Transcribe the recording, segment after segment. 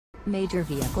Major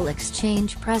Vehicle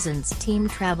Exchange presents Team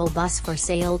Travel Bus for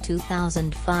Sale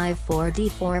 2005 Ford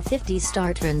E450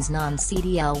 Startrans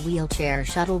Non-CDL Wheelchair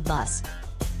Shuttle Bus.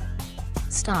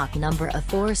 Stock number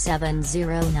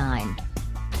E45009.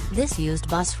 This used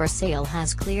bus for sale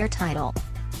has clear title.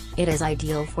 It is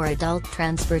ideal for adult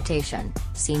transportation,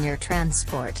 senior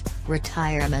transport,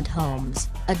 retirement homes,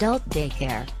 adult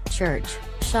daycare, church,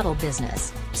 shuttle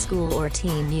business, school or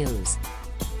team use.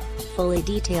 Fully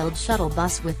detailed shuttle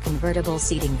bus with convertible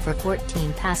seating for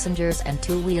 14 passengers and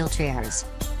 2 wheelchairs.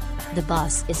 The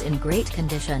bus is in great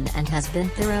condition and has been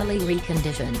thoroughly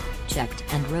reconditioned, checked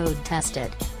and road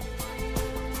tested.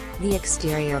 The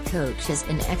exterior coach is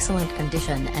in excellent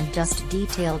condition and just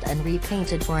detailed and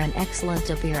repainted for an excellent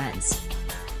appearance.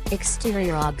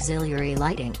 Exterior auxiliary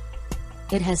lighting.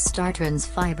 It has Startrans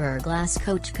fiberglass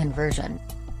coach conversion.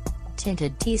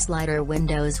 Tinted T-slider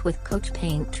windows with coach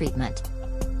paint treatment.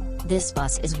 This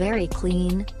bus is very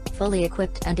clean, fully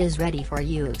equipped and is ready for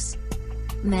use.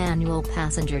 Manual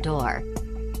passenger door.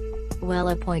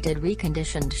 Well-appointed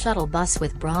reconditioned shuttle bus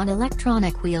with Braun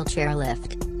electronic wheelchair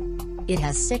lift. It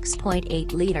has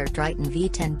 6.8-liter Triton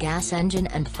V10 gas engine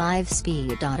and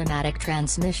 5-speed automatic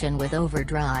transmission with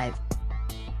overdrive.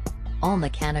 All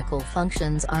mechanical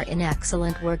functions are in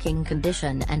excellent working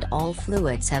condition and all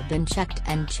fluids have been checked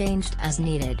and changed as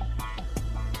needed.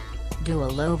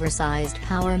 Dual oversized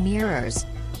power mirrors.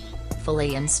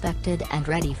 Fully inspected and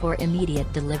ready for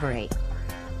immediate delivery.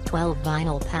 12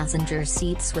 vinyl passenger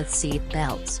seats with seat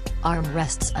belts,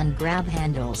 armrests and grab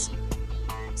handles.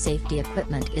 Safety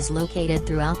equipment is located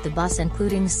throughout the bus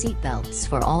including seat belts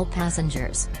for all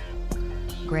passengers.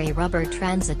 Gray rubber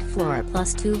transit floor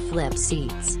plus 2 flip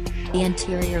seats. The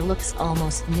interior looks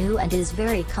almost new and is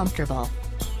very comfortable.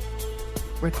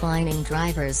 Reclining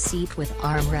driver's seat with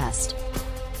armrest.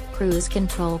 Cruise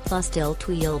control plus tilt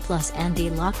wheel plus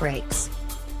anti-lock brakes.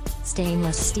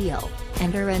 Stainless steel,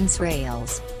 endurance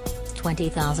rails.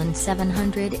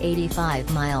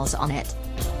 20,785 miles on it.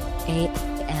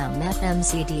 AM/FM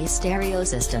CD stereo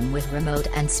system with remote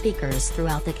and speakers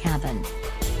throughout the cabin.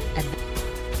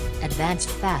 Advanced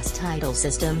fast idle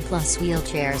system plus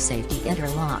wheelchair safety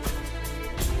interlock.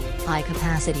 High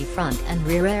capacity front and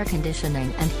rear air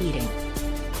conditioning and heating.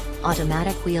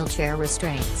 Automatic wheelchair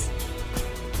restraints.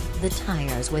 The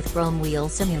tires with chrome wheel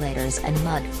simulators and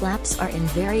mud flaps are in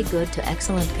very good to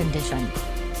excellent condition.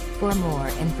 For more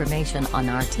information on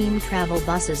our Team Travel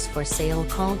buses for sale,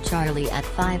 call Charlie at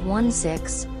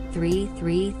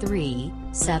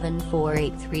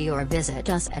 516-333-7483 or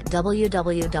visit us at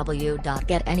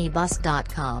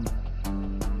www.getanybus.com.